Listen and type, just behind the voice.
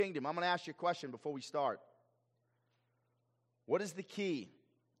Kingdom. I'm going to ask you a question before we start. What is the key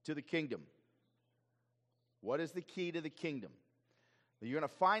to the kingdom? What is the key to the kingdom? You're going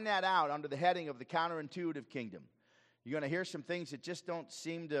to find that out under the heading of the Counterintuitive Kingdom. You're going to hear some things that just don't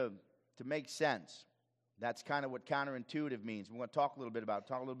seem to make sense. That's kind of what counterintuitive means. We're going to talk a little bit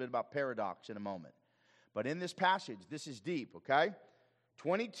about paradox in a moment. But in this passage, this is deep, okay?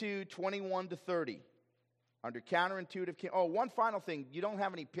 22, 21 to 30. Under counterintuitive kingdom. Oh, one final thing. You don't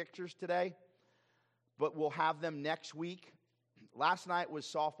have any pictures today, but we'll have them next week. Last night was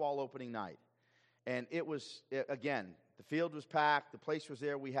softball opening night. And it was, again, the field was packed. The place was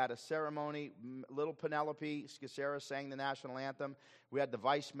there. We had a ceremony. Little Penelope Scacera sang the national anthem. We had the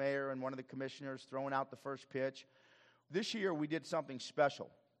vice mayor and one of the commissioners throwing out the first pitch. This year we did something special.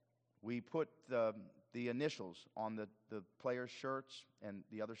 We put the initials on the players' shirts and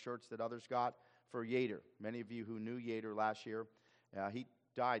the other shirts that others got for Yater. Many of you who knew Yater last year, he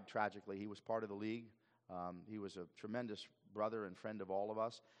died tragically. He was part of the league. He was a tremendous brother and friend of all of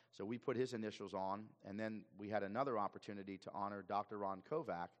us. So we put his initials on, and then we had another opportunity to honor Dr. Ron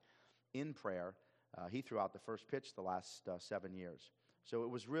Kovac in prayer. He threw out the first pitch the last 7 years. So it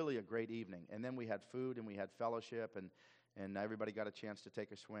was really a great evening. And then we had food and we had fellowship, and everybody got a chance to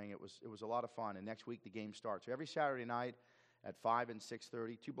take a swing. It was a lot of fun. And next week the game starts. So every Saturday night at 5 and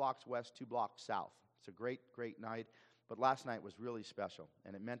 6:30, 2 blocks west, 2 blocks south. It's a great, great night. But last night was really special,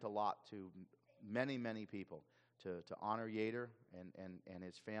 and it meant a lot to many, many people to honor Yater and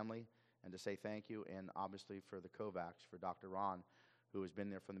his family and to say thank you, and obviously for the Kovacs, for Dr. Ron, who has been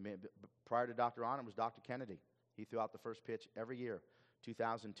there from the prior to Dr. Ron, it was Dr. Kennedy. He threw out the first pitch every year,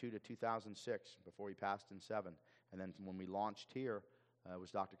 2002 to 2006, before he passed in 7. And then when we launched here, it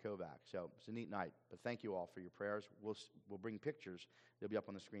was Dr. Kovac. So it's a neat night. But thank you all for your prayers. We'll bring pictures. They'll be up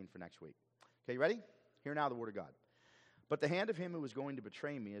on the screen for next week. Okay, you ready? Hear now the word of God. But the hand of him who is going to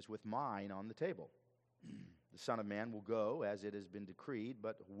betray me is with mine on the table. The Son of Man will go as it has been decreed,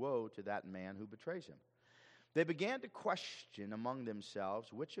 but woe to that man who betrays him. They began to question among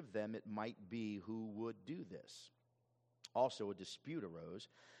themselves which of them it might be who would do this. Also a dispute arose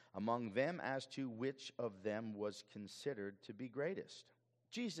among them as to which of them was considered to be greatest.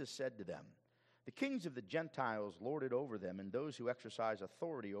 Jesus said to them, the kings of the Gentiles lord it over them, and those who exercise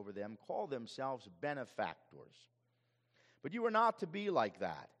authority over them call themselves benefactors. But you are not to be like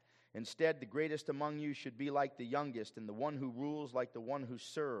that. Instead, the greatest among you should be like the youngest, and the one who rules like the one who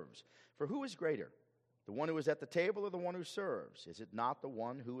serves. For who is greater, the one who is at the table or the one who serves? Is it not the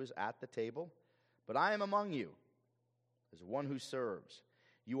one who is at the table? But I am among you as one who serves.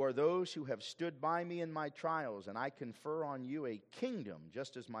 You are those who have stood by me in my trials, and I confer on you a kingdom,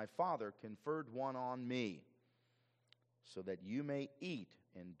 just as my Father conferred one on me, so that you may eat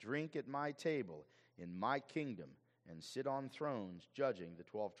and drink at my table in my kingdom, and sit on thrones judging the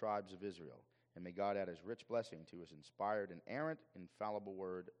 12 tribes of Israel. And may God add his rich blessing to his inspired, inerrant, infallible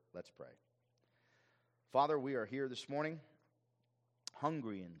word. Let's pray. Father, we are here this morning,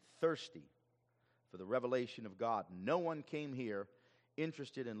 hungry and thirsty for the revelation of God. No one came here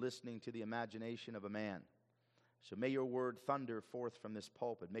interested in listening to the imagination of a man. So may your word thunder forth from this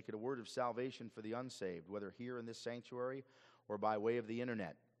pulpit. Make it a word of salvation for the unsaved, whether here in this sanctuary or by way of the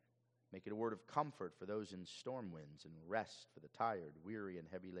internet. Make it a word of comfort for those in storm winds, and rest for the tired, weary, and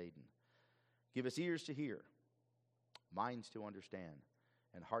heavy laden. Give us ears to hear, minds to understand,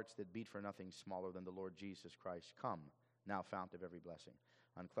 and hearts that beat for nothing smaller than the Lord Jesus Christ. Come, now fount of every blessing.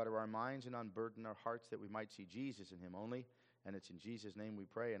 Unclutter our minds and unburden our hearts that we might see Jesus in him only. And it's in Jesus' name we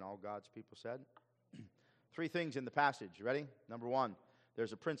pray, and all God's people said. 3 things in the passage. You ready? Number 1,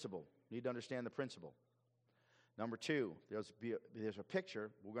 there's a principle. You need to understand the principle. Number 2, there's a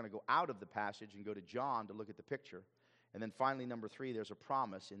picture. We're going to go out of the passage and go to John to look at the picture. And then finally, number 3, there's a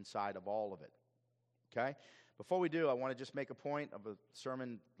promise inside of all of it. Okay? Before we do, I want to just make a point of a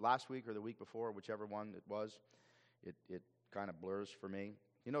sermon last week or the week before, whichever one it was. It kind of blurs for me.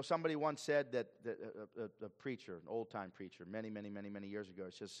 You know, somebody once said that a preacher, an old-time preacher, many years ago,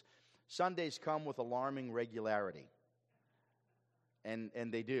 says, Sundays come with alarming regularity. And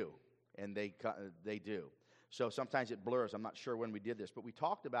they do. And they do. So sometimes it blurs. I'm not sure when we did this. But we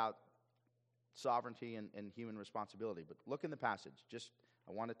talked about sovereignty and human responsibility. But look in the passage.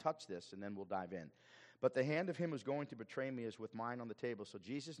 I want to touch this, and then we'll dive in. But the hand of him who's going to betray me is with mine on the table. So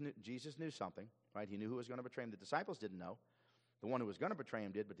Jesus knew something, right? He knew who was going to betray him. The disciples didn't know. The one who was going to betray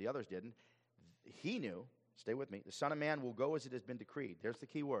him did, but the others didn't. He knew. Stay with me. The Son of Man will go as it has been decreed. There's the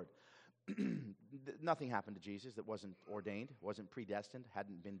key word. Nothing happened to Jesus that wasn't ordained, wasn't predestined,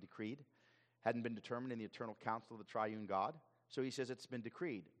 hadn't been decreed, hadn't been determined in the eternal counsel of the triune God. So he says it's been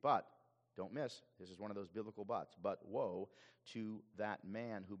decreed. But Don't miss, this is one of those biblical buts. But woe to that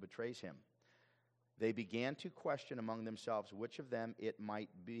man who betrays him. They began to question among themselves which of them it might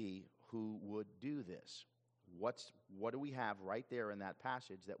be who would do this. What do we have right there in that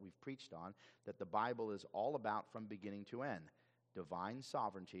passage that we've preached on, that the Bible is all about from beginning to end? Divine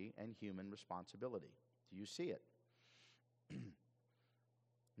sovereignty and human responsibility. Do you see it?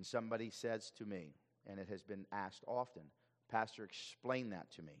 And somebody says to me, and it has been asked often, Pastor, explain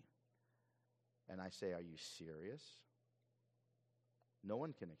that to me. And I say, are you serious? No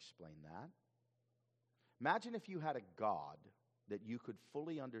one can explain that. Imagine if you had a God that you could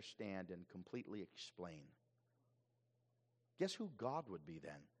fully understand and completely explain. Guess who God would be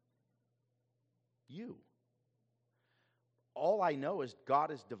then? You. All I know is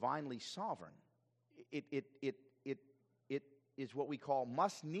God is divinely sovereign. It is what we call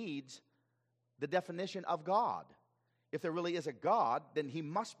must needs the definition of God. If there really is a God, then he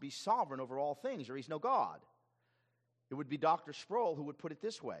must be sovereign over all things, or he's no God. It would be Dr. Sproul who would put it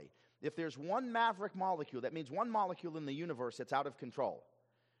this way. If there's one maverick molecule, that means one molecule in the universe that's out of control.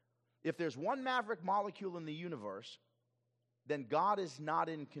 If there's one maverick molecule in the universe, then God is not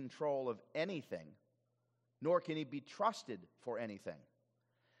in control of anything, nor can he be trusted for anything.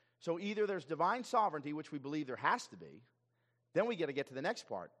 So either there's divine sovereignty, which we believe there has to be. Then we got to get to the next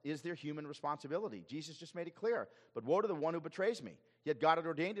part. Is there human responsibility? Jesus just made it clear. But woe to the one who betrays me. Yet God had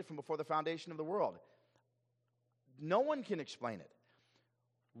ordained it from before the foundation of the world. No one can explain it.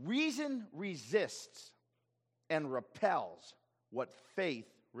 Reason resists and repels what faith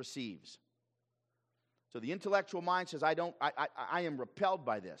receives. So the intellectual mind says, I am repelled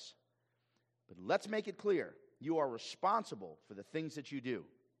by this. But let's make it clear. You are responsible for the things that you do.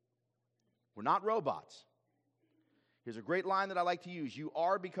 We're not robots. Here's a great line that I like to use. You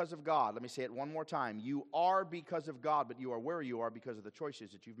are because of God. Let me say it one more time. You are because of God, but you are where you are because of the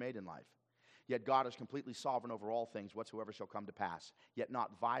choices that you've made in life. Yet God is completely sovereign over all things, whatsoever shall come to pass, yet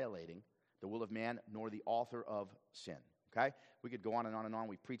not violating the will of man nor the author of sin. Okay? We could go on and on and on.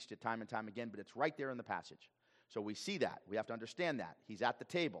 We preached it time and time again, but it's right there in the passage. So we see that. We have to understand that. He's at the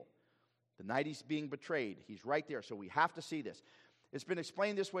table. The night he's being betrayed, he's right there. So we have to see this. It's been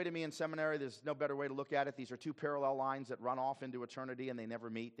explained this way to me in seminary. There's no better way to look at it. These are two parallel lines that run off into eternity, and they never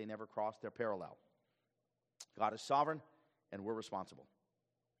meet. They never cross. They're parallel. God is sovereign, and we're responsible.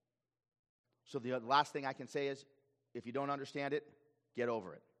 So the last thing I can say is, if you don't understand it, get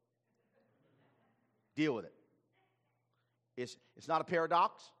over it. Deal with it. It's not a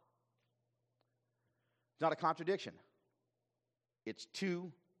paradox. It's not a contradiction. It's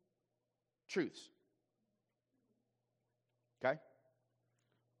two truths. Okay?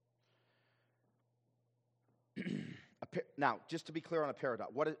 Now, just to be clear on a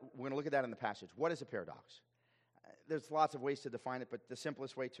paradox, we're going to look at that in the passage. What is a paradox? There's lots of ways to define it, but the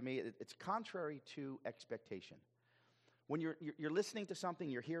simplest way to me, it's contrary to expectation. When you're listening to something,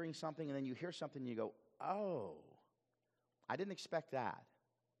 you're hearing something, and then you hear something, and you go, oh, I didn't expect that.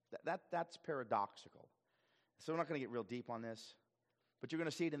 That's paradoxical. So we're not going to get real deep on this, but you're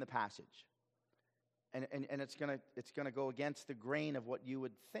going to see it in the passage. And it's going to go against the grain of what you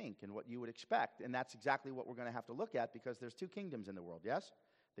would think and what you would expect. And that's exactly what we're going to have to look at, because there's two kingdoms in the world, yes?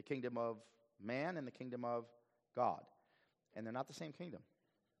 The kingdom of man and the kingdom of God. And they're not the same kingdom.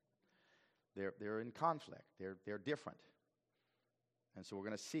 They're in conflict. They're different. And so we're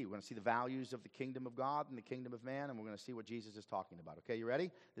going to see the values of the kingdom of God and the kingdom of man, and we're going to see what Jesus is talking about. Okay, you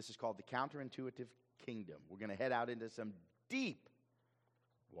ready? This is called the Counterintuitive Kingdom. We're going to head out into some deep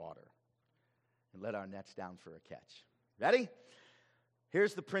water and let our nets down for a catch. Ready?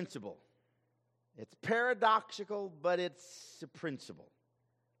 Here's the principle. It's paradoxical, but it's a principle.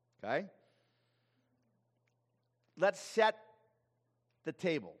 Okay? Let's set the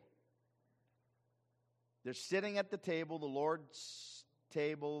table. They're sitting at the table, the Lord's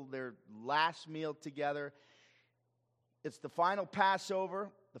table, their last meal together. It's the final Passover,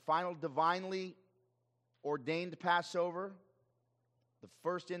 the final divinely ordained Passover, the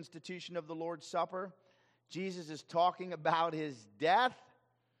first institution of the Lord's Supper. Jesus is talking about his death,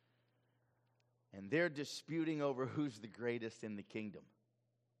 and they're disputing over who's the greatest in the kingdom.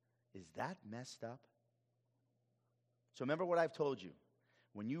 Is that messed up? So remember what I've told you.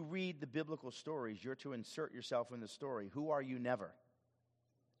 When you read the biblical stories, you're to insert yourself in the story. Who are you never?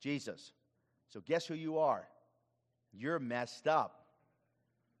 Jesus. So guess who you are? You're messed up.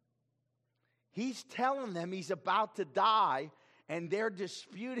 He's telling them he's about to die, and they're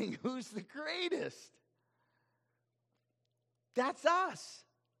disputing who's the greatest. That's us.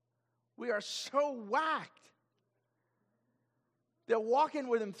 We are so whacked. They're walking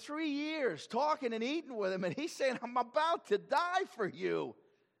with him 3 years, talking and eating with him, and he's saying, I'm about to die for you.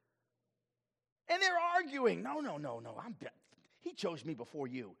 And they're arguing. No. He chose me before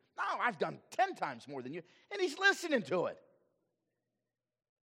you. No, I've done 10 times more than you. And he's listening to it.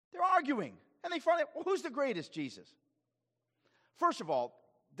 They're arguing. And they find out, well, who's the greatest, Jesus? First of all,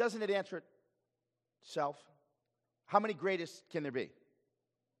 doesn't it answer itself? How many greatest can there be?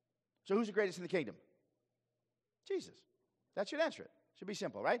 So who's the greatest in the kingdom? Jesus. That should answer it. Should be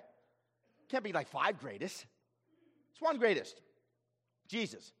simple, right? Can't be like 5 greatest. It's one greatest.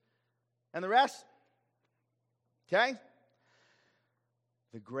 Jesus. And the rest? Okay?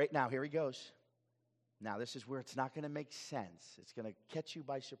 Now here he goes. Now this is where it's not going to make sense. It's going to catch you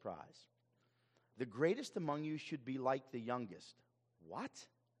by surprise. The greatest among you should be like the youngest. What?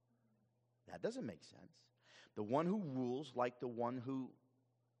 That doesn't make sense. The one who rules like the one who...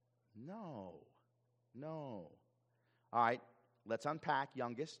 No. All right, let's unpack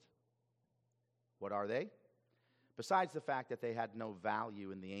youngest. What are they? Besides the fact that they had no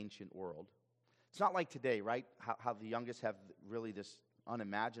value in the ancient world. It's not like today, right? How the youngest have really this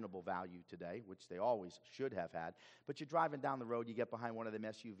unimaginable value today, which they always should have had. But you're driving down the road, you get behind one of them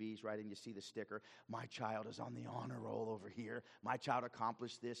SUVs, right, and you see the sticker, my child is on the honor roll over here. My child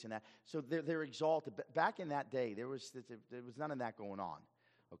accomplished this and that. So they're exalted. But back in that day, there was none of that going on,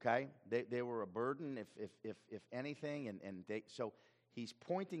 okay? They were a burden, if anything, so he's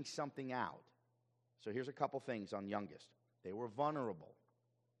pointing something out. So here's a couple things on youngest. They were vulnerable.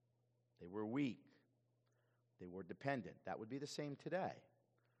 They were weak. They were dependent. That would be the same today.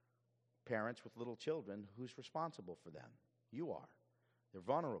 Parents with little children, who's responsible for them? You are. They're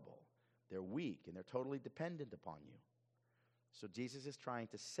vulnerable. They're weak, and they're totally dependent upon you. So Jesus is trying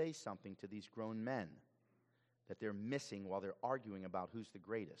to say something to these grown men that they're missing while they're arguing about who's the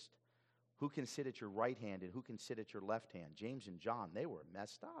greatest. Who can sit at your right hand and who can sit at your left hand? James and John, they were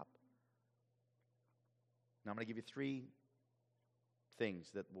messed up. Now I'm going to give you 3 things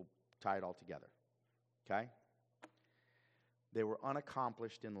that will tie it all together. Okay? They were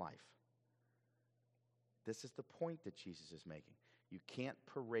unaccomplished in life. This is the point that Jesus is making. You can't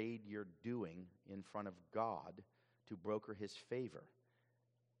parade your doing in front of God to broker his favor.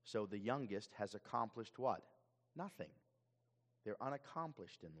 So the youngest has accomplished what? Nothing. They're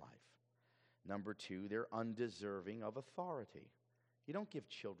unaccomplished in life. Number 2, they're undeserving of authority. You don't give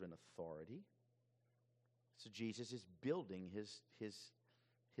children authority. So Jesus is building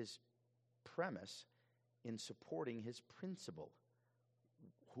his premise in supporting his principle.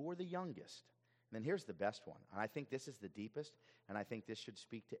 Who are the youngest? And then here's the best one. And I think this is the deepest, and I think this should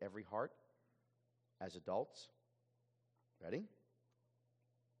speak to every heart as adults. Ready?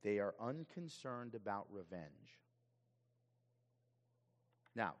 They are unconcerned about revenge.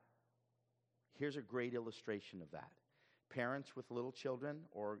 Now, here's a great illustration of that. Parents with little children,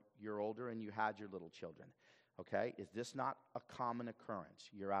 or you're older and you had your little children, okay? Is this not a common occurrence?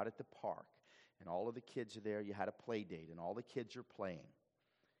 You're out at the park, and all of the kids are there. You had a play date, and all the kids are playing.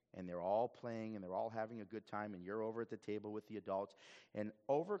 And they're all playing, and they're all having a good time, and you're over at the table with the adults. And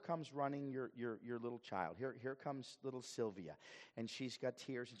over comes running your little child. Here comes little Sylvia, and she's got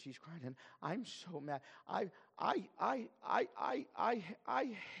tears, and she's crying, and I'm so mad. I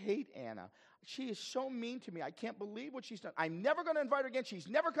hate Anna. She is so mean to me. I can't believe what she's done. I'm never going to invite her again. She's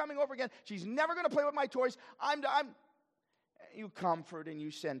never coming over again. She's never going to play with my toys. You comfort and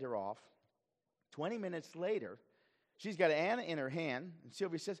you send her off. 20 minutes later, she's got Anna in her hand, and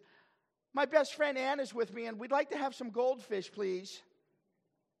Sylvia says, my best friend Anna's with me, and we'd like to have some goldfish, please.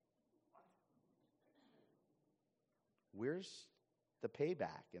 Where's the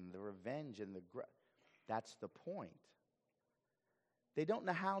payback and the revenge and that's the point. They don't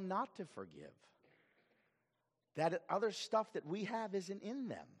know how not to forgive. That other stuff that we have isn't in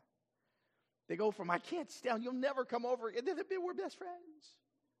them. They go from, I can't stand, you'll never come over again. We're best friends.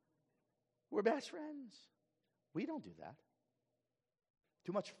 We're best friends. We don't do that.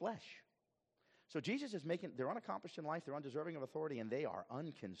 Too much flesh. So Jesus is making, they're unaccomplished in life, they're undeserving of authority, and they are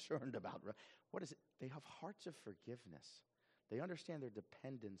unconcerned about, what is it? They have hearts of forgiveness. They understand their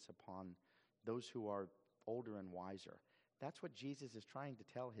dependence upon those who are older and wiser. That's what Jesus is trying to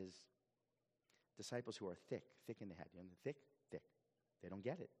tell his disciples who are thick in the head. You know, thick. They don't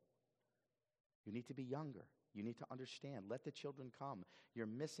get it. You need to be younger. You need to understand. Let the children come. You're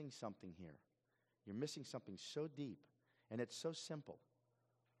missing something here. You're missing something so deep, and it's so simple.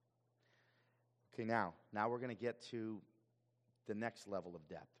 Okay, now we're going to get to the next level of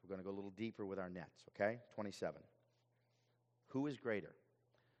depth. We're going to go a little deeper with our nets, okay? 27. Who is greater?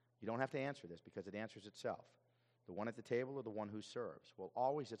 You don't have to answer this because it answers itself. The one at the table or the one who serves? Well,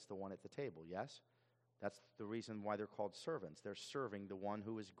 always it's the one at the table, yes? That's the reason why they're called servants. They're serving the one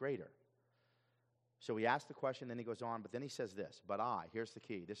who is greater. So he asks the question, then he goes on, but then he says this, but I, here's the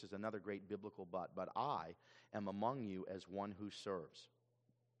key. This is another great biblical but I am among you as one who serves.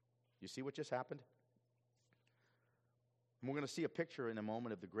 You see what just happened? And we're going to see a picture in a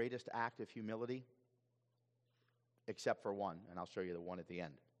moment of the greatest act of humility, except for one, and I'll show you the one at the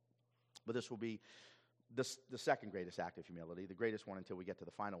end. But this will be the second greatest act of humility, the greatest one until we get to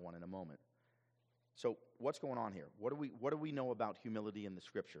the final one in a moment. So what's going on here? What do we know about humility in the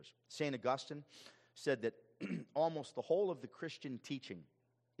Scriptures? St. Augustine said that almost the whole of the Christian teaching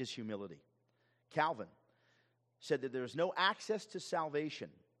is humility. Calvin said that there is no access to salvation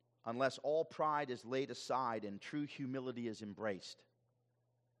unless all pride is laid aside and true humility is embraced.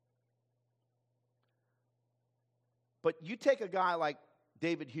 But you take a guy like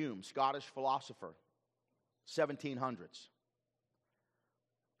David Hume, Scottish philosopher, 1700s,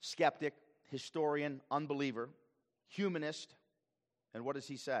 skeptic, historian, unbeliever, humanist, and what does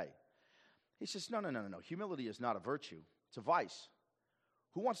he say? He says, no. Humility is not a virtue. It's a vice.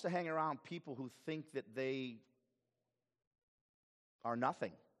 Who wants to hang around people who think that they are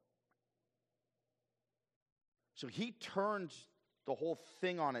nothing? So he turns the whole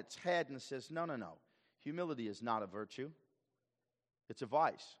thing on its head and says, no. Humility is not a virtue. It's a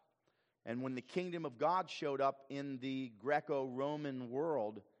vice. And when the kingdom of God showed up in the Greco-Roman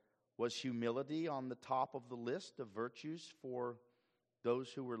world, was humility on the top of the list of virtues for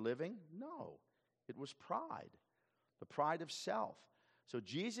those who were living? No. It was pride. The pride of self. So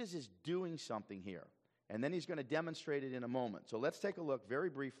Jesus is doing something here. And then he's going to demonstrate it in a moment. So let's take a look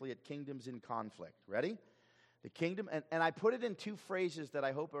very briefly at kingdoms in conflict. Ready? The kingdom, and I put it in two phrases that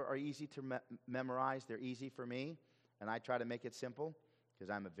I hope are easy to memorize. They're easy for me, and I try to make it simple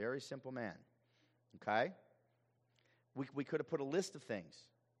because I'm a very simple man. Okay? We could have put a list of things.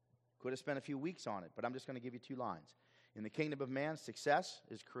 Could have spent a few weeks on it, but I'm just going to give you two lines. In the kingdom of man, success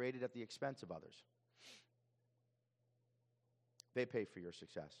is created at the expense of others. They pay for your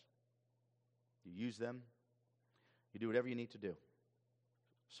success. You use them. You do whatever you need to do.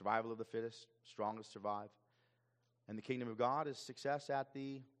 Survival of the fittest, strongest survive. And the kingdom of God is success at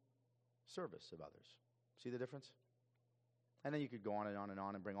the service of others. See the difference? And then you could go on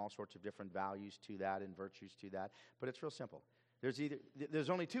and bring all sorts of different values to that and virtues to that. But it's real simple. There's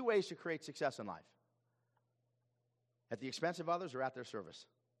only two ways to create success in life. At the expense of others or at their service.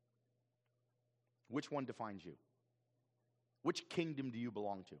 Which one defines you? Which kingdom do you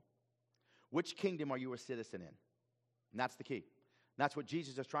belong to? Which kingdom are you a citizen in? And that's the key. And that's what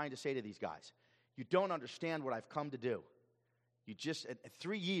Jesus is trying to say to these guys. You don't understand what I've come to do. You just,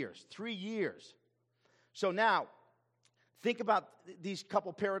 3 years. So now, think about these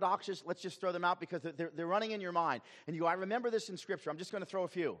couple paradoxes. Let's just throw them out because they're running in your mind. And you go, I remember this in Scripture. I'm just going to throw a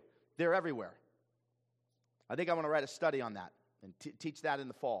few. They're everywhere. I think I want to write a study on that and teach that in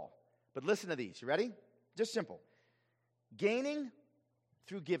the fall. But listen to these. You ready? Just simple. Gaining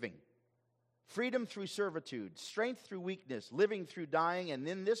through giving. Freedom through servitude. Strength through weakness. Living through dying. And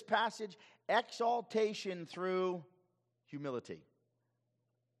in this passage, exaltation through humility.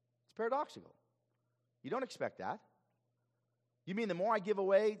 It's paradoxical. You don't expect that. You mean the more I give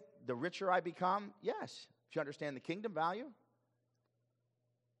away, the richer I become? Yes. If you understand the kingdom value.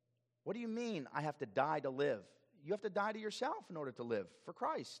 What do you mean I have to die to live? You have to die to yourself in order to live for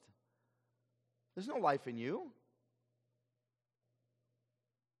Christ. There's no life in you.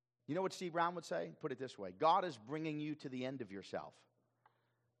 You know what Steve Brown would say? Put it this way. God is bringing you to the end of yourself.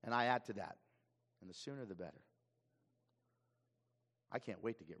 And I add to that. And the sooner the better. I can't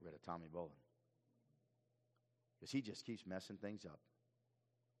wait to get rid of Tommy Bolin. Because he just keeps messing things up.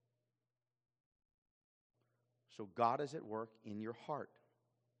 So God is at work in your heart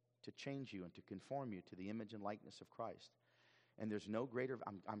to change you and to conform you to the image and likeness of Christ. And there's no greater,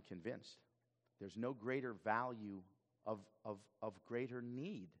 I'm convinced, there's no greater value of greater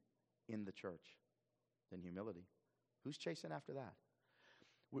need in the church than humility. Who's chasing after that?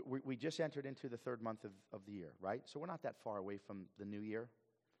 We just entered into the third month of the year, right? So we're not that far away from the new year.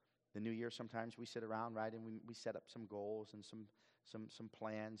 The new year, sometimes we sit around, right, and we set up some goals and some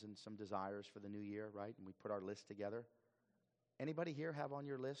plans and some desires for the new year, right? And we put our list together. Anybody here have on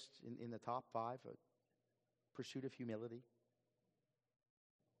your list in the top 5 a pursuit of humility?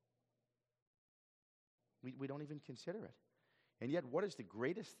 We don't even consider it. And yet, what is the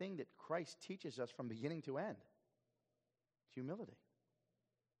greatest thing that Christ teaches us from beginning to end? Humility.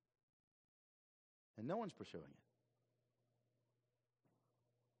 And no one's pursuing it.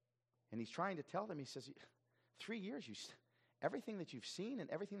 And he's trying to tell them, he says, 3 years, everything that you've seen and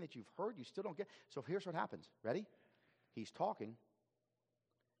everything that you've heard, you still don't get. So here's what happens. Ready? He's talking.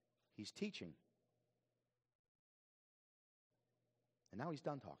 He's teaching. And now he's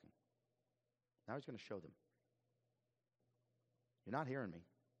done talking. Now he's going to show them. You're not hearing me.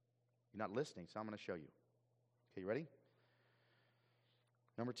 You're not listening, so I'm going to show you. Okay, you ready?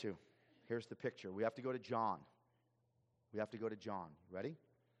 Number 2. Here's the picture. We have to go to John. We have to go to John. Ready?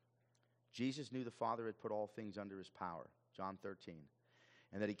 Jesus knew the Father had put all things under his power. John 13.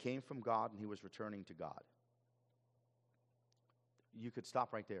 And that he came from God and he was returning to God. You could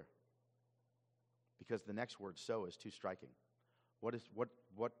stop right there. Because the next word, so, is too striking. What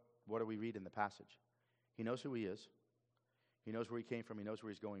do we read in the passage? He knows who he is. He knows where he came from. He knows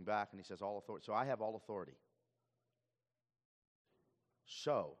where he's going back. And he says, all authority. So I have all authority.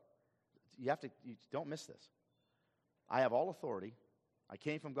 So, you don't miss this. I have all authority. I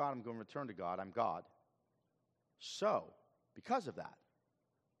came from God. I'm going to return to God. I'm God. So, because of that,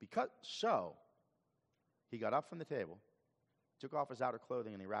 he got up from the table, took off his outer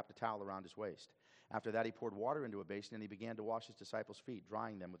clothing, and he wrapped a towel around his waist. After that, he poured water into a basin, and he began to wash his disciples' feet,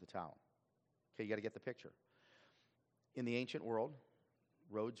 drying them with the towel. Okay, you got to get the picture. In the ancient world,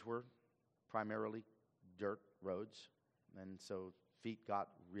 roads were primarily dirt roads, and so feet got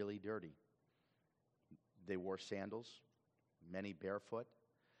really dirty. They wore sandals, many barefoot.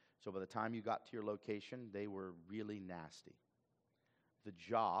 So by the time you got to your location, they were really nasty. The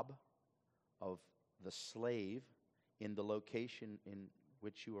job of the slave in the location in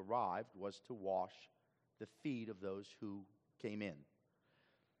which you arrived was to wash the feet of those who came in.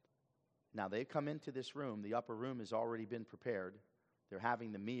 Now, they come into this room. The upper room has already been prepared. They're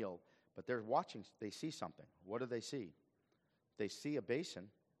having the meal, but they're watching. They see something. What do they see? They see a basin.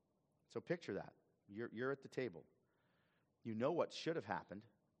 So picture that. You're at the table. You know what should have happened,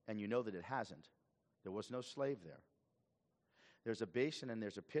 and you know that it hasn't. There was no slave there. There's a basin, and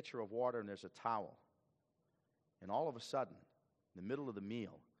there's a pitcher of water, and there's a towel. And all of a sudden, in the middle of the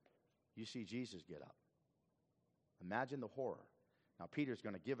meal, you see Jesus get up. Imagine the horror. Now, Peter's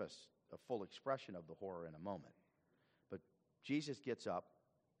going to give us a full expression of the horror in a moment. But Jesus gets up,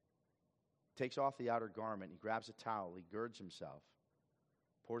 takes off the outer garment, he grabs a towel, he girds himself,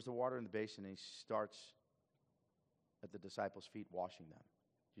 pours the water in the basin, and he starts at the disciples' feet washing them.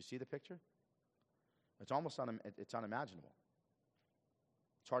 Do you see the picture? It's almost it's unimaginable.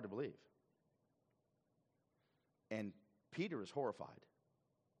 It's hard to believe. And Peter is horrified.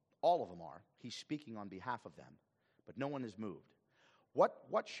 All of them are. He's speaking on behalf of them. But no one is moved.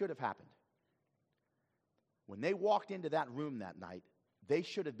 What should have happened? When they walked into that room that night, they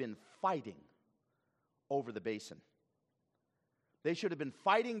should have been fighting over the basin. They should have been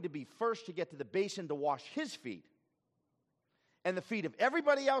fighting to be first to get to the basin to wash his feet and the feet of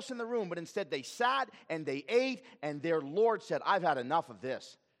everybody else in the room. But instead they sat and they ate, and their Lord said, I've had enough of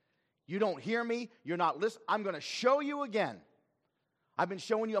this. You don't hear me. You're not listening. I'm going to show you again. I've been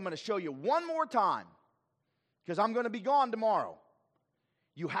showing you. I'm going to show you one more time because I'm going to be gone tomorrow.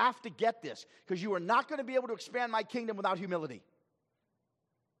 You have to get this because you are not going to be able to expand my kingdom without humility.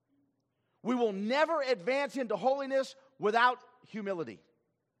 We will never advance into holiness without humility.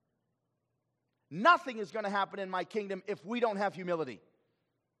 Nothing is going to happen in my kingdom if we don't have humility.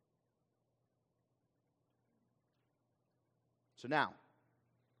 So now,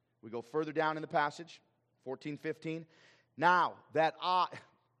 we go further down in the passage, 14, 15. Now that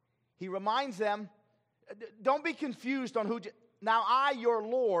he reminds them, don't be confused on who. Now I, your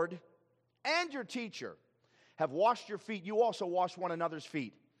Lord and your teacher, have washed your feet. You also wash one another's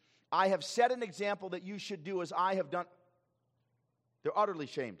feet. I have set an example that you should do as I have done. They're utterly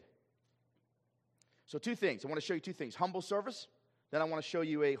shamed. So 2 things. I want to show you 2 things. Humble service. Then I want to show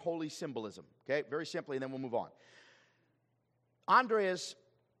you a holy symbolism. Okay, very simply, and then we'll move on. Andreas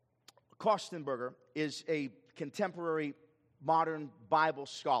Kostenberger is a contemporary modern Bible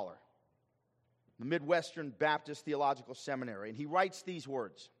scholar, the Midwestern Baptist Theological Seminary, and he writes these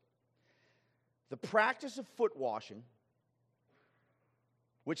words. The practice of foot washing,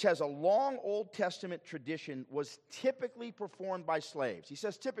 which has a long Old Testament tradition, was typically performed by slaves. He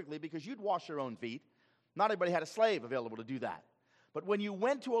says typically because you'd wash your own feet. Not everybody had a slave available to do that. But when you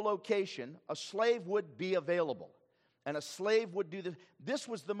went to a location, a slave would be available. And a slave would do this. This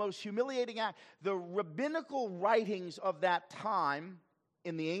was the most humiliating act. The rabbinical writings of that time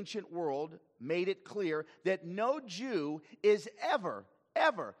in the ancient world made it clear that no Jew is ever,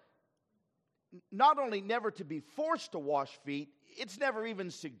 not only never to be forced to wash feet, it's never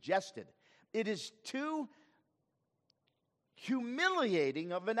even suggested. It is too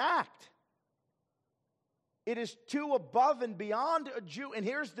humiliating of an act. It is too above and beyond a Jew. And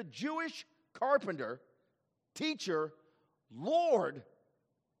here's the Jewish carpenter, teacher, Lord,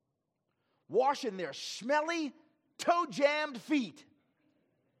 washing their smelly, toe-jammed feet.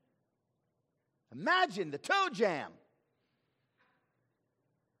 Imagine the toe jam.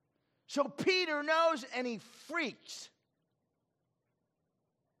 So Peter knows, and he freaks.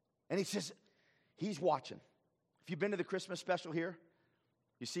 And he says, he's watching. If you've been to the Christmas special here,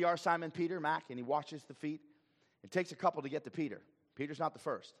 you see our Simon Peter, Mac, and he washes the feet. It takes a couple to get to Peter. Peter's not the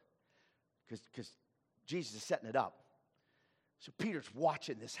first, because Jesus is setting it up. So Peter's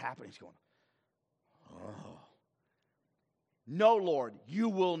watching this happen. He's going, oh. No, Lord, you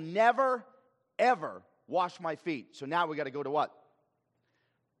will never, ever wash my feet. So now we got to go to what?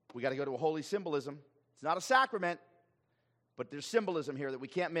 We got to go to a holy symbolism. It's not a sacrament, but there's symbolism here that we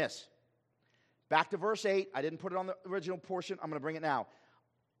can't miss. Back to verse 8. I didn't put it on the original portion. I'm going to bring it now.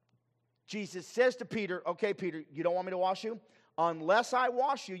 Jesus says to Peter, okay, Peter, you don't want me to wash you? Unless I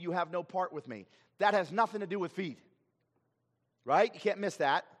wash you, you have no part with me. That has nothing to do with feet. Right? You can't miss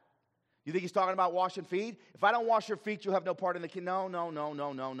that. You think he's talking about washing feet? If I don't wash your feet, you have no part in the kingdom.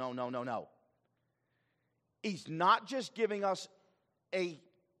 No. He's not just giving us a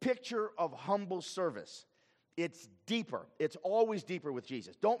picture of humble service. It's deeper. It's always deeper with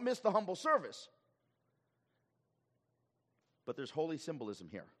Jesus. Don't miss the humble service. But there's holy symbolism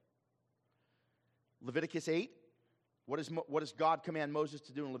here. Leviticus 8. What does God command Moses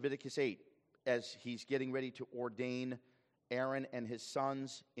to do in Leviticus 8 as he's getting ready to ordain Aaron and his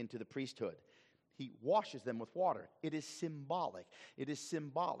sons into the priesthood? He washes them with water. It is symbolic. It is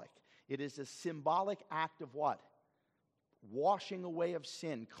symbolic. It is a symbolic act of what? Washing away of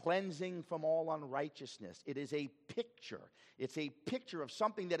sin, cleansing from all unrighteousness. It is a picture. It's a picture of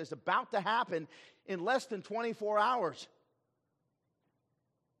something that is about to happen in less than 24 hours.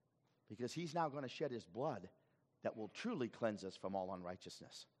 Because he's now going to shed his blood that will truly cleanse us from all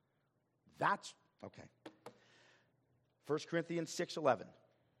unrighteousness. That's, okay. 1 Corinthians 6:11.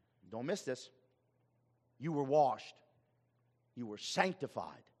 Don't miss this. You were washed. You were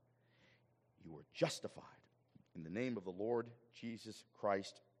sanctified. You were justified in the name of the Lord Jesus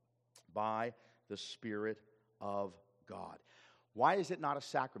Christ by the Spirit of God. Why is it not a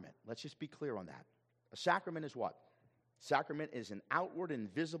sacrament? Let's just be clear on that. A sacrament is what? Sacrament is an outward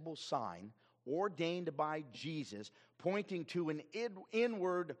and visible sign ordained by Jesus, pointing to an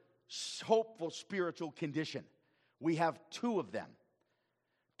inward, hopeful spiritual condition. We have two of them.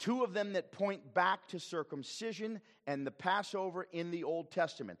 Two of them that point back to circumcision and the Passover in the Old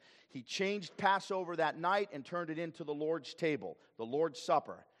Testament. He changed Passover that night and turned it into the Lord's table, the Lord's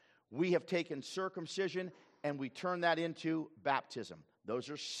Supper. We have taken circumcision and we turn that into baptism. Those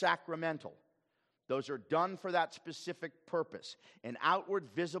are sacramental. Those are done for that specific purpose. An outward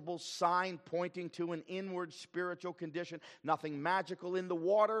visible sign pointing to an inward spiritual condition. Nothing magical in the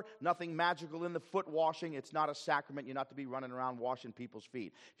water. Nothing magical in the foot washing. It's not a sacrament. You're not to be running around washing people's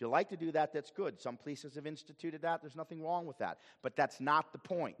feet. If you like to do that, that's good. Some places have instituted that. There's nothing wrong with that. But that's not the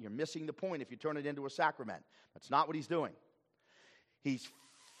point. You're missing the point if you turn it into a sacrament. That's not what he's doing. He's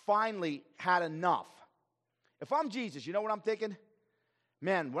finally had enough. If I'm Jesus, you know what I'm thinking?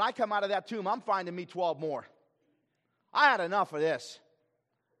 Man, when I come out of that tomb, I'm finding me 12 more. I had enough of this.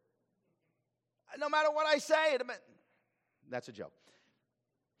 No matter what I say, that's a joke.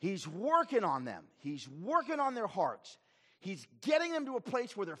 He's working on them. He's working on their hearts. He's getting them to a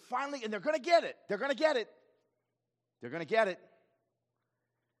place where they're finally, and they're going to get it. They're going to get it. They're going to get it.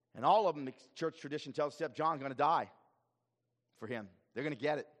 And all of them, the church tradition tells us, John's going to die for him. They're going to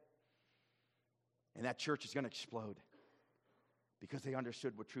get it. And that church is going to explode. Because they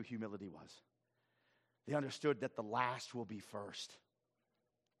understood what true humility was. They understood that the last will be first.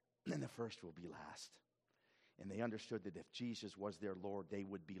 And the first will be last. And they understood that if Jesus was their Lord, they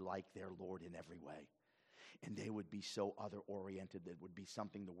would be like their Lord in every way. And they would be so other-oriented that it would be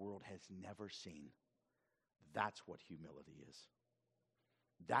something the world has never seen. That's what humility is.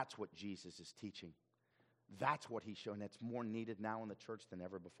 That's what Jesus is teaching. That's what he's showing. That's more needed now in the church than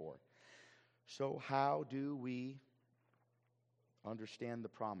ever before. So how do we understand the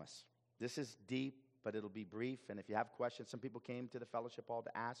promise? This is deep, but it'll be brief. And if you have questions, some people came to the fellowship hall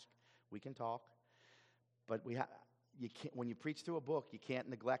to ask. We can talk. But you can't, when you preach through a book, you can't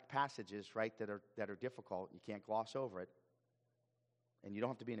neglect passages, right, that are difficult. You can't gloss over it. And you don't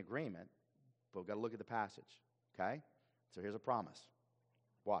have to be in agreement, but we've got to look at the passage. Okay? So here's a promise.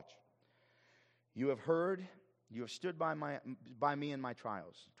 Watch. You have heard, you have stood by me in my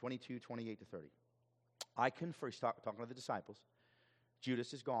trials. 22, 28 to 30. I confer, he's talking to the disciples.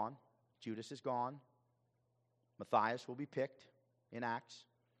 Judas is gone. Judas is gone. Matthias will be picked in Acts.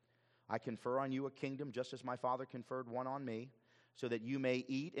 I confer on you a kingdom just as my Father conferred one on me, so that you may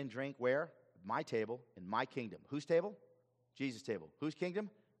eat and drink where? My table, in my kingdom. Whose table? Jesus' table. Whose kingdom?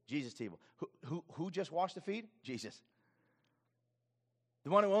 Jesus' table. Who just washed the feet? Jesus.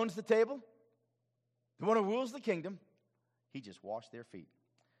 The one who owns the table? The one who rules the kingdom? He just washed their feet.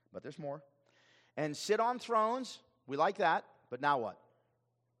 but there's more. And sit on thrones. We like that. But now what?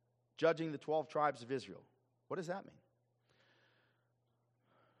 Judging the 12 tribes of Israel. What does that mean?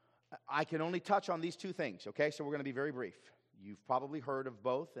 I can only touch on these two things, okay? So we're going to be very brief. You've probably heard of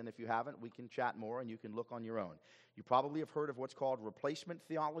both, and if you haven't, we can chat more and you can look on your own. You probably have heard of what's called replacement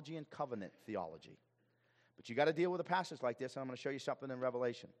theology and covenant theology. But you got to deal with a passage like this, and I'm going to show you something in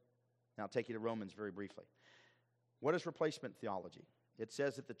Revelation. Now I'll take you to Romans very briefly. What is replacement theology? It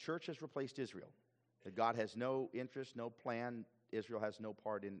says that the church has replaced Israel, that God has no interest, no plan, Israel has no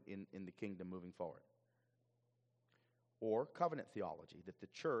part in the kingdom moving forward. Or covenant theology, that the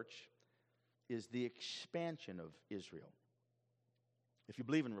church is the expansion of Israel. If you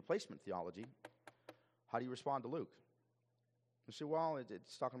believe in replacement theology, how do you respond to Luke? You say, well,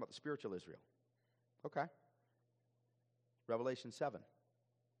 it's talking about the spiritual Israel. Okay. Revelation 7.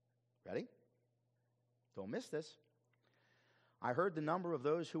 Ready? Don't miss this. I heard the number of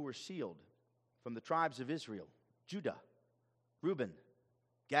those who were sealed from the tribes of Israel: Judah, Reuben,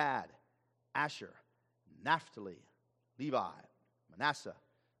 Gad, Asher, Naphtali, Levi, Manasseh,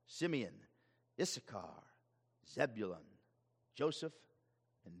 Simeon, Issachar, Zebulun, Joseph,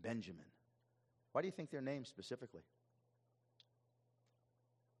 and Benjamin. Why do you think they're named specifically?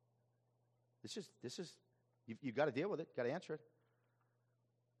 This is you've got to deal with it, got to answer it.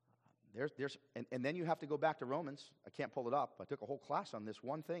 And then you have to go back to Romans. I can't pull it up. I took a whole class on this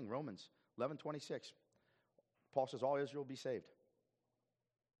one thing, Romans 11:26. Paul says, all Israel will be saved.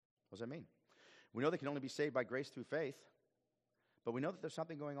 What does that mean? We know they can only be saved by grace through faith, but we know that there's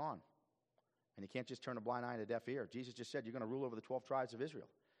something going on. And you can't just turn a blind eye and a deaf ear. Jesus just said, you're going to rule over the 12 tribes of Israel.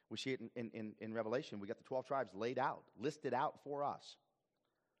 We see it in Revelation. We got the 12 tribes laid out, listed out for us.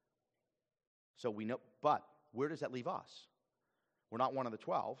 So we know, but where does that leave us? We're not one of the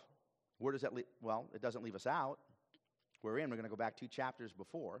 12. Where does that leave? Well, it doesn't leave us out. We're in. We're going to go back 2 chapters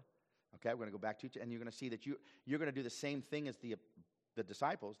before. Okay, we're going to go back and you're going to see that you're going to do the same thing as the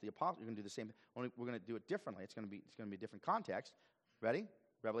disciples, the apostles. You're going to do the same. Only we're going to do it differently. It's going to be a different context. Ready?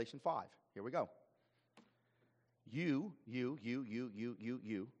 Revelation 5. Here we go. You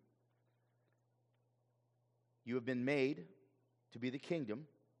have been made to be the kingdom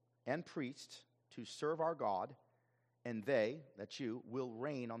and priests to serve our God, and that's you, will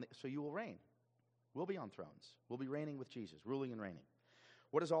reign so you will reign. We'll be on thrones. We'll be reigning with Jesus, ruling and reigning.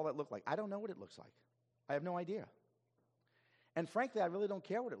 What does all that look like? I don't know what it looks like. I have no idea. And frankly, I really don't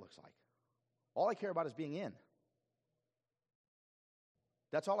care what it looks like. All I care about is being in.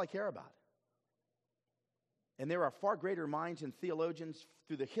 That's all I care about. And there are far greater minds and theologians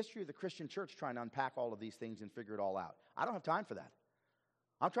through the history of the Christian church trying to unpack all of these things and figure it all out. I don't have time for that.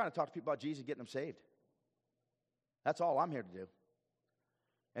 I'm trying to talk to people about Jesus and getting them saved. That's all I'm here to do.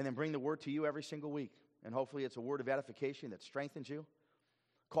 And then bring the word to you every single week. And hopefully it's a word of edification that strengthens you,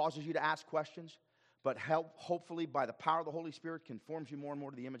 causes you to ask questions, but hopefully by the power of the Holy Spirit conforms you more and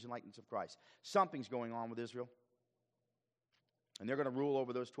more to the image and likeness of Christ. Something's going on with Israel. And they're going to rule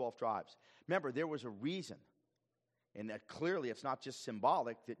over those 12 tribes. Remember, there was a reason. And that clearly it's not just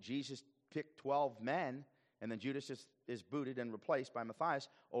symbolic that Jesus picked 12 men and then Judas is booted and replaced by Matthias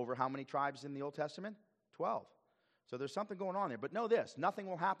over how many tribes in the Old Testament? 12. So there's something going on there. But know this, nothing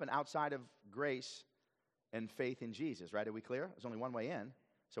will happen outside of grace and faith in Jesus, right? Are we clear? There's only one way in.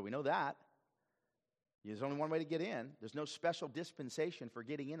 So we know that. There's only one way to get in. There's no special dispensation for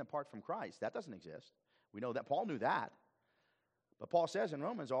getting in apart from Christ. That doesn't exist. We know that. Paul knew that. But Paul says in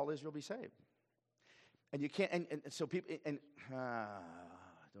Romans, all Israel be saved. And you can't, and so people, I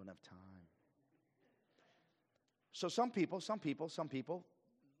don't have time. So some people,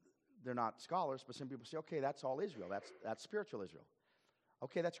 they're not scholars, but some people say, okay, that's all Israel. That's spiritual Israel.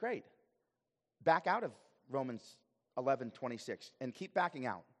 Okay, that's great. Back out of Romans 11:26 and keep backing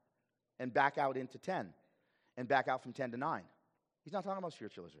out. And back out into 10. And back out from 10 to 9. He's not talking about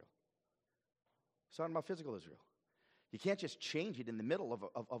spiritual Israel. He's talking about physical Israel. You can't just change it in the middle of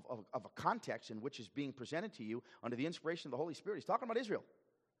a context in which is being presented to you under the inspiration of the Holy Spirit. He's talking about Israel.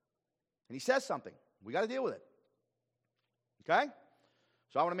 And he says something. We got to deal with it. Okay?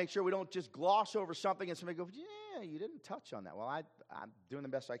 So I want to make sure we don't just gloss over something and somebody goes, yeah, you didn't touch on that. Well, I'm doing the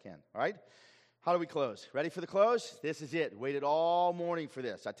best I can. All right? How do we close? Ready for the close? This is it. Waited all morning for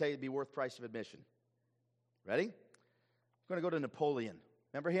this. I tell you, it'd be worth price of admission. Ready? I'm going to go to Napoleon.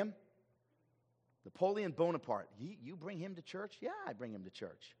 Remember him? Napoleon Bonaparte. You bring him to church? Yeah, I bring him to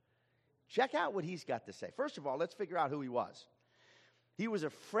church. Check out what he's got to say. First of all, let's figure out who he was. He was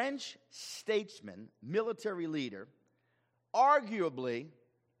a French statesman, military leader, arguably,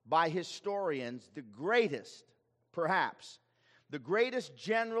 by historians, the greatest, perhaps, the greatest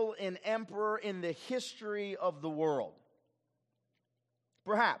general and emperor in the history of the world.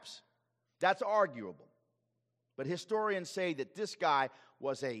 Perhaps. That's arguable. But historians say that this guy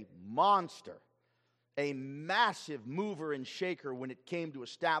was a monster, a massive mover and shaker when it came to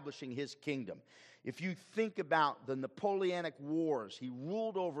establishing his kingdom. If you think about the Napoleonic Wars, he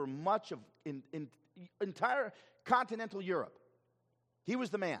ruled over much of entire continental Europe. He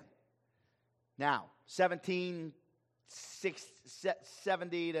was the man. Now,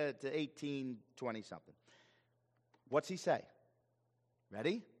 1770 to 1820 something. What's he say?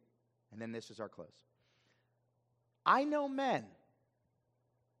 Ready? And then this is our close. I know men,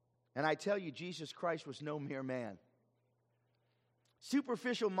 and I tell you, Jesus Christ was no mere man.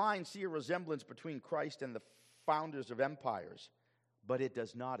 Superficial minds see a resemblance between Christ and the founders of empires, but it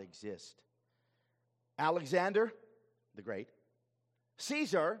does not exist. Alexander the Great,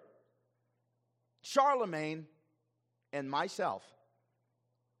 Caesar, Charlemagne, and myself,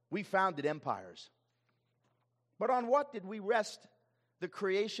 we founded empires. But on what did we rest the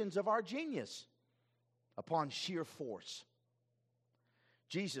creations of our genius? Upon sheer force.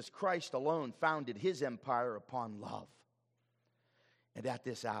 Jesus Christ alone founded his empire upon love. And at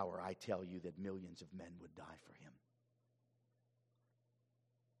this hour, I tell you that millions of men would die for him.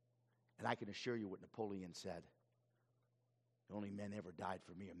 And I can assure you what Napoleon said. The only men ever died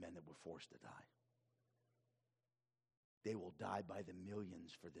for me are men that were forced to die. They will die by the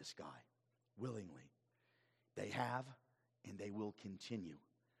millions for this guy, willingly. They have, and they will continue,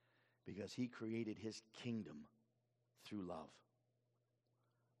 because he created his kingdom through love.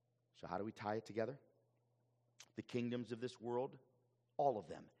 So how do we tie it together? The kingdoms of this world, all of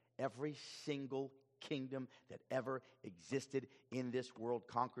them, every single kingdom that ever existed in this world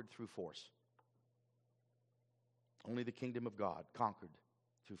conquered through force. Only the kingdom of God conquered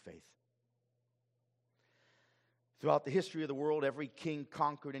through faith. Throughout the history of the world, every king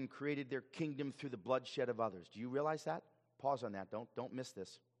conquered and created their kingdom through the bloodshed of others. Do you realize that? Pause on that. Don't miss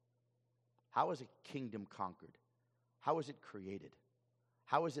this. How is a kingdom conquered? How is it created?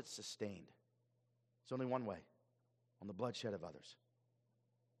 How is it sustained? It's only one way, on the bloodshed of others.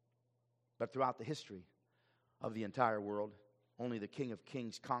 But throughout the history of the entire world, only the King of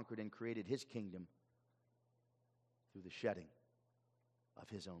Kings conquered and created his kingdom through the shedding of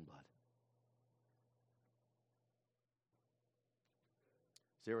his own blood.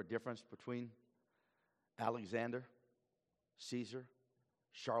 Is there a difference between Alexander, Caesar,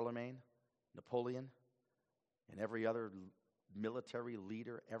 Charlemagne, Napoleon, and every other military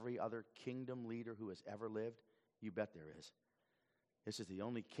leader, every other kingdom leader who has ever lived? You bet there is. This is the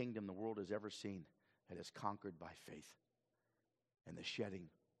only kingdom the world has ever seen that is conquered by faith and the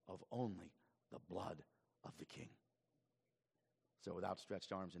shedding of only the blood of the King. So with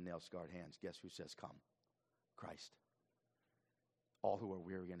outstretched arms and nail-scarred hands, guess who says, come? Christ. All who are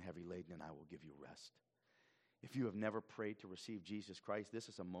weary and heavy laden, and I will give you rest. If you have never prayed to receive Jesus Christ, this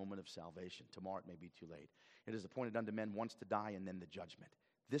is a moment of salvation. Tomorrow it may be too late. It is appointed unto men once to die and then the judgment.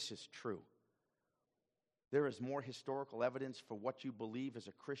 This is true. There is more historical evidence for what you believe as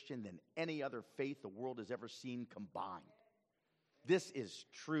a Christian than any other faith the world has ever seen combined. This is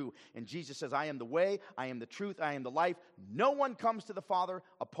true. And Jesus says, I am the way, I am the truth, I am the life. No one comes to the Father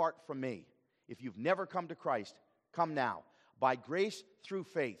apart from me. If you've never come to Christ, come now. By grace through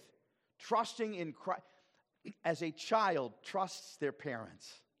faith, trusting in Christ. As a child trusts their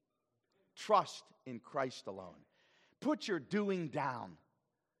parents. Trust in Christ alone. Put your doing down.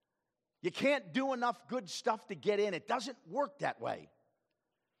 You can't do enough good stuff to get in. It doesn't work that way.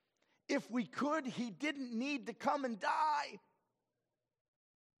 If we could, he didn't need to come and die.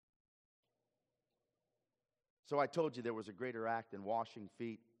 So I told you there was a greater act than washing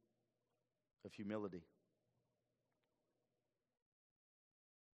feet of humility.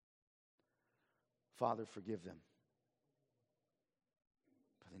 Father, forgive them,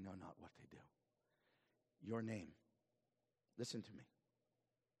 for they know not what they do. Your name, listen to me,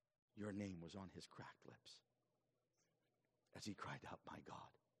 your name was on his cracked lips as he cried out, my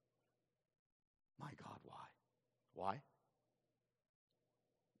God, why? Why?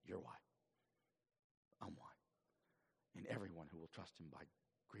 You're why. I'm why. And everyone who will trust him by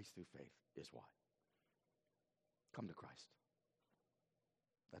grace through faith is why. Come to Christ.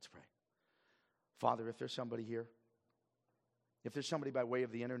 Let's pray. Father, if there's somebody here, if there's somebody by way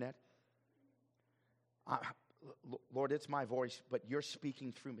of the internet, Lord, it's my voice, but you're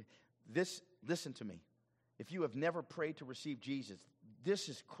speaking through me. Listen to me. If you have never prayed to receive Jesus, this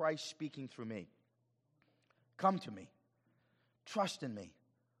is Christ speaking through me. Come to me. Trust in me.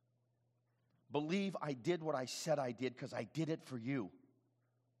 Believe I did what I said I did because I did it for you.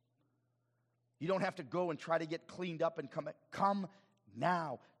 You don't have to go and try to get cleaned up and come. Come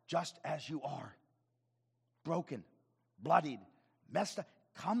now, just as you are. Broken, bloodied, messed up.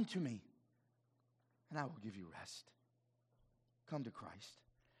 Come to me, and I will give you rest. Come to Christ.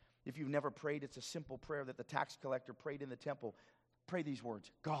 If you've never prayed, it's a simple prayer that the tax collector prayed in the temple. Pray these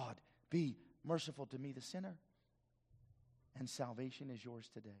words: God, be merciful to me, the sinner. And salvation is yours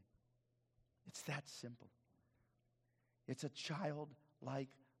today. It's that simple. It's a childlike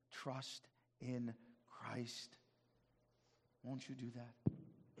trust in Christ. Won't you do that?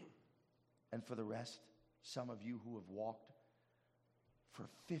 And for the rest, some of you who have walked for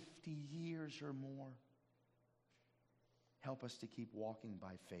 50 years or more, help us to keep walking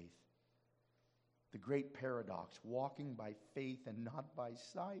by faith. The great paradox, walking by faith and not by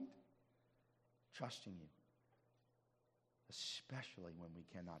sight. Trusting you, especially when we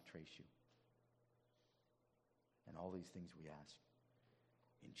cannot trace you. And all these things we ask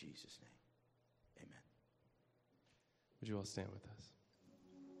in Jesus' name. Amen. Would you all stand with us?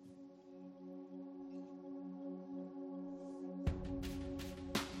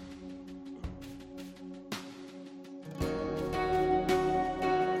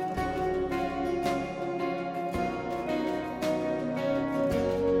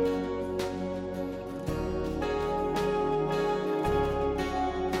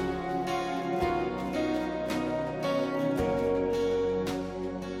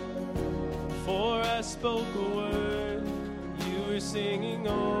 Spoke a word, you were singing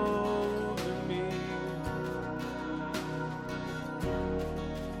over me.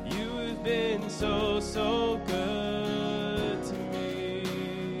 You have been so, so good to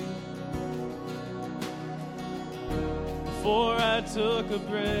me. Before I took a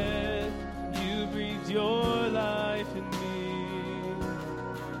breath, you breathed your life in me.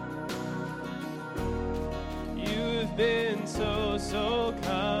 You have been so, so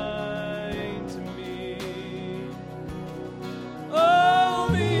kind.